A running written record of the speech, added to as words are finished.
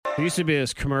There used to be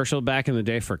this commercial back in the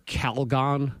day for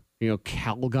Calgon. You know,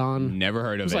 Calgon? Never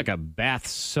heard of it. It was like a bath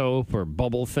soap or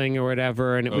bubble thing or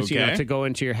whatever. And it was, to go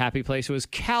into your happy place. It was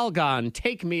Calgon,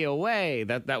 take me away.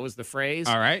 That was the phrase.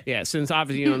 All right. Yeah, since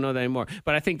obviously you don't know that anymore.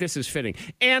 But I think this is fitting.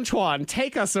 Antoine,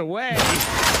 take us away.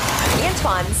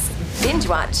 Antoine's Binge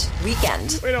Watch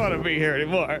Weekend. We don't want to be here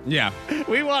anymore. Yeah.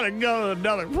 We want to go to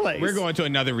another place. We're going to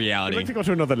another reality. We'd like to go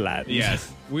to another land.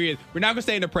 Yes. We're not going to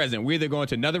stay in the present. We're either going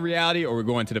to another reality or we're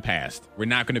going to the past. We're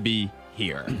not going to be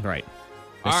here. Right.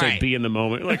 All say right. be in the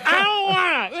moment. Like, I don't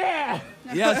want to. Yeah.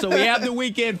 Yeah, so we have the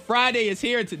weekend. Friday is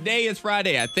here. Today is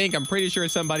Friday. I'm pretty sure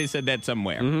somebody said that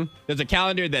somewhere. Mm-hmm. There's a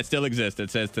calendar that still exists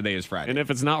that says today is Friday. And if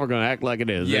it's not, we're going to act like it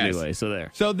is Yes. anyway. So there.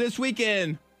 So this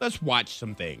weekend, let's watch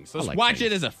some things. Let's watch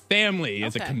it as a family,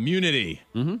 as a community.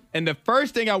 Mm-hmm. And the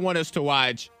first thing I want us to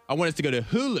watch, I want us to go to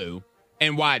Hulu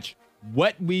and watch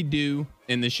What We Do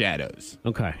in the Shadows.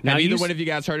 Okay. Now, have either one of you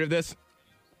guys heard of this?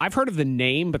 I've heard of the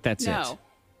name, but that's it.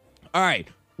 All right.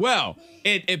 Well,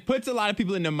 it puts a lot of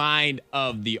people in the mind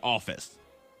of The Office.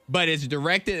 But it's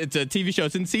directed, it's a TV show.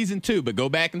 It's in season 2, but go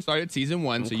back and start at season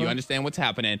 1 so you understand what's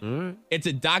happening. Mm-hmm. It's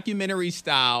a documentary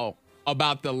style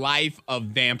about the life of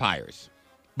vampires.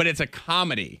 But it's a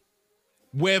comedy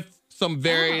with some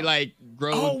very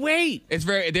gross. Oh, wait.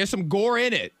 There's some gore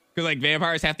in it because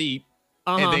vampires have to eat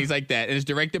and things like that. And it's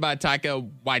directed by Taika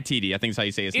Waititi. I think is how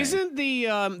you say his name. Isn't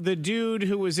the dude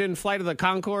who was in Flight of the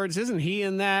Conchords, isn't he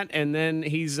in that? And then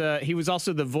he was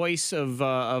also the voice of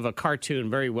a cartoon,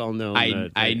 very well known.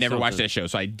 I never watched that show,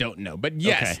 so I don't know. But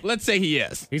yes, let's say he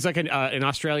is. He's like an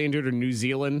Australian dude or New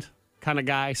Zealand kind of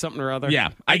guy, something or other. Yeah,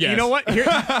 I guess. You know what?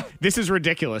 This is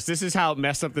ridiculous. This is how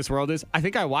messed up this world is. I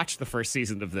think I watched the first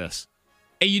season of this.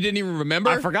 And you didn't even remember?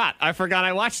 I forgot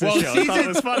I watched this show. I thought it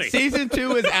was funny. Season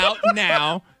 2 is out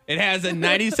now. It has a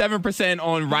 97%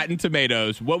 on Rotten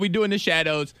Tomatoes. What We Do in the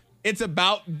Shadows. It's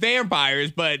about vampires,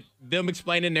 but them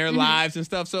explaining their lives and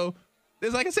stuff. So,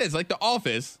 there's like I said, it's like The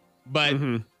Office, but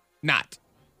not.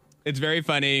 It's very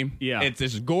funny. Yeah.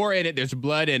 There's gore in it. There's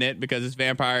blood in it because it's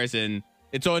vampires, and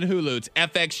it's on Hulu. It's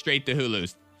FX straight to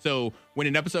Hulu. So when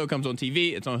an episode comes on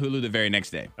TV, it's on Hulu the very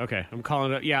next day. Okay, I'm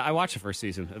calling it. Yeah, I watched the first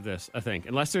season of this, I think.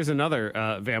 Unless there's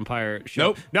another vampire show.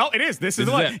 Nope. No, it is. This is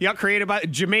the one. It. Yeah, created by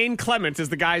Jermaine Clement is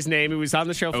the guy's name. He was on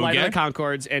the show Flight of the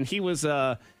Conchords, and he was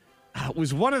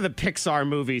was one of the Pixar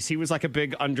movies. He was like a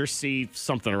big undersea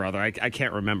something or other. I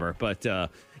can't remember. But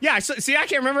yeah, see, I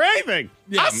can't remember anything.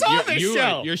 Yeah, I saw this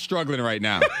show. You're struggling right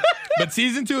now. But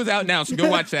season 2 is out now, so go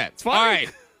watch that. It's funny. All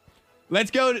right. Let's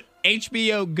go to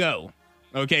HBO Go.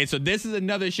 Okay, so this is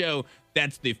another show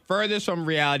that's the furthest from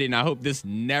reality, and I hope this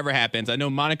never happens. I know,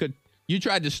 Monica, you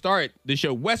tried to start the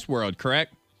show Westworld,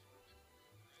 correct?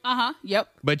 Yep.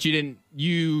 But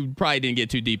you probably didn't get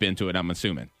too deep into it, I'm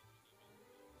assuming.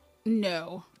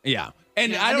 No. Yeah.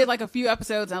 And I did like a few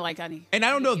episodes, and I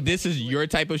don't know if this is your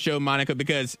type of show, Monica,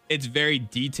 because it's very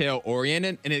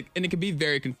detail-oriented, and it can be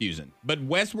very confusing. But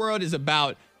Westworld is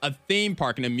about a theme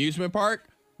park, an amusement park,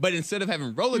 but instead of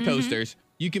having roller coasters,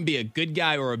 you can be a good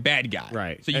guy or a bad guy.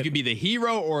 Right. So you can be the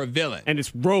hero or a villain. And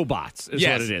it's robots is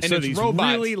Yes, what it is. and So it's these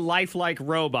robots. really lifelike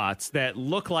robots that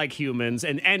look like humans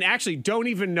and actually don't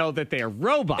even know that they're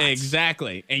robots.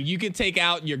 Exactly. And you can take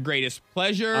out your greatest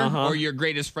pleasure or your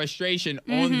greatest frustration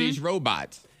on these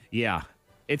robots. Yeah.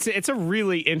 It's a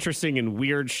really interesting and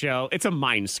weird show. It's a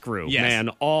mind screw, man,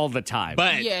 all the time.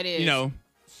 But, Yeah, it is.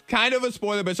 It's kind of a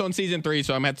spoiler, but it's on season 3,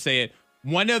 so I'm going to have to say it.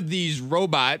 One of these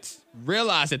robots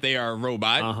realize that they are a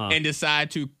robot and decide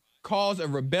to cause a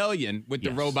rebellion with the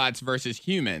robots versus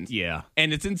humans. Yeah.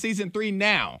 And it's in season 3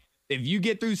 now. If you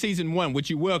get through season 1,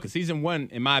 which you will, because season 1,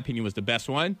 in my opinion, was the best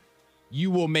one, you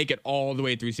will make it all the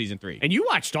way through season 3. And you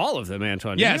watched all of them,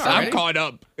 Antoine. Yes, I'm caught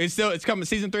up. It's coming.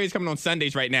 Season 3 is coming on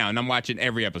Sundays right now, and I'm watching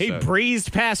every episode. He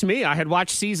breezed past me. I had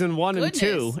watched season 1 and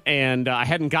 2, and I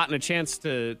hadn't gotten a chance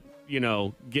to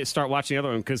start watching the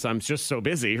other one because I'm just so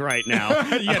busy right now.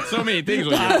 You got so many things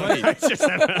on your plate.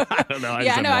 I don't know.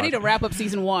 I know. I need to wrap up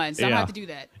season 1, so I'm going to have to do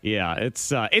that. Yeah,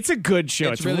 it's a good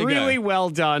show. It's really well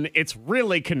done. It's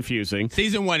really confusing.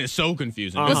 Season 1 is so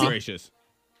confusing. Goodness gracious.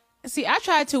 See, I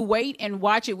tried to wait and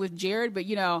watch it with Jared, but,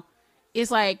 it's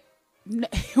like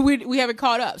we haven't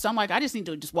caught up. So I'm like, I just need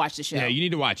to just watch the show. Yeah, you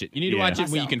need to watch it. You need to watch it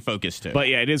when you can focus too. But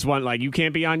yeah, it is one, you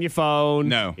can't be on your phone.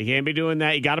 No. You can't be doing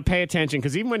that. You got to pay attention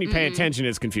because even when you pay attention,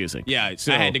 it's confusing. Yeah,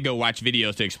 so, I had to go watch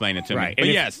videos to explain it to me. But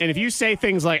and if you say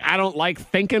things like, I don't like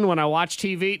thinking when I watch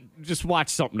TV, just watch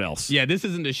something else. Yeah, this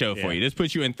isn't the show for you. This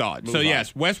puts you in thought. So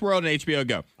yes, Westworld and HBO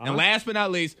Go. And last but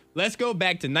not least, let's go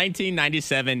back to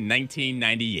 1997,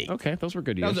 1998. Okay, those were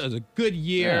good years. That was a good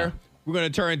year. Yeah. We're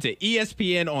going to turn to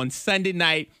ESPN on Sunday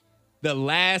night. The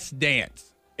Last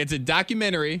Dance. It's a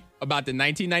documentary about the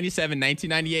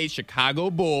 1997-1998 Chicago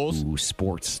Bulls. Ooh,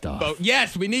 sports stuff.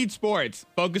 Yes, we need sports.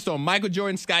 Focused on Michael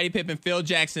Jordan, Scottie Pippen, Phil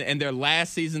Jackson, and their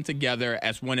last season together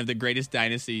as one of the greatest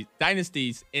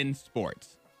dynasties in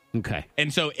sports. Okay.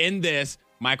 And so in this,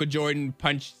 Michael Jordan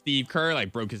punched Steve Kerr,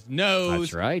 like broke his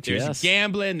nose. That's right, There's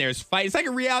gambling. There's fights. It's like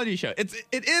a reality show. It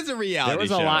is a reality show. There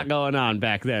was a lot going on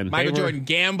back then. Michael Jordan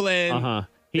gambling. Uh-huh.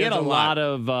 He had a lot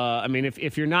of, I mean,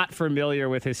 if you're not familiar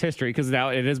with his history, because now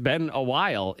it has been a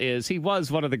while, he was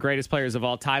one of the greatest players of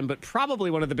all time, but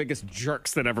probably one of the biggest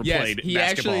jerks that ever played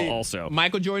basketball also.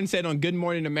 Michael Jordan said on Good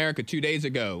Morning America 2 days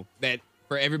ago that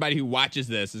for everybody who watches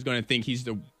this is going to think he's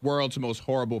the world's most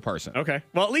horrible person. Okay.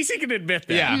 Well, at least he can admit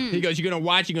that. Yeah. He goes, you're going to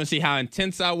watch, you're going to see how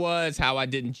intense I was, how I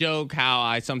didn't joke, how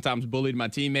I sometimes bullied my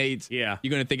teammates. Yeah.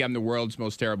 You're going to think I'm the world's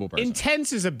most terrible person.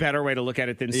 Intense is a better way to look at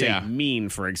it than, say, mean,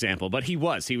 for example. But he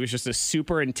was just a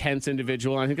super intense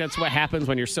individual. And I think that's what happens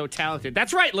when you're so talented.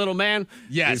 That's right, little man.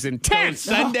 Yes. He's intense.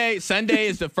 So Sunday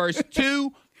is the first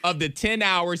 2 of the 10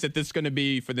 hours that this is going to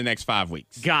be for the next 5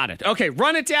 weeks. Got it. Okay,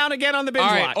 run it down again on the binge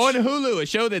watch. On Hulu, a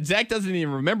show that Zach doesn't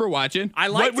even remember watching. I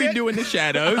liked What We Do in the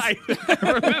Shadows. I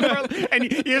remember.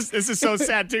 And yes, this is so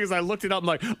sad, too, because I looked it up. I'm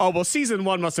like, oh, well, season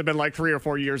 1 must have been like 3 or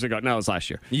 4 years ago. No, it was last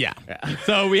year. Yeah.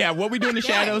 So we have What We Do in the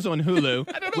Shadows on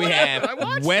Hulu. We have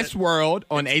Westworld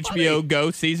on HBO Go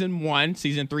season 1.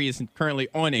 Season 3 is currently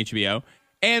on HBO.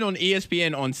 And on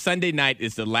ESPN on Sunday night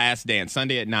is The Last Dance,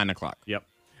 Sunday at 9:00. Yep.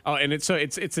 Oh, and it's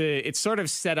sort of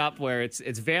set up where it's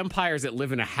vampires that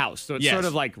live in a house. So it's sort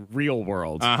of like Real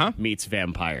World meets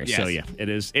vampires. Yes. So yeah, it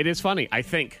is funny. I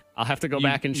think I'll have to go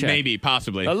back and check. Maybe,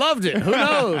 possibly. I loved it. Who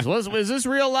knows? Was this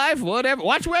real life? Whatever.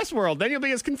 Watch Westworld. Then you'll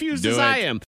be as confused as I am.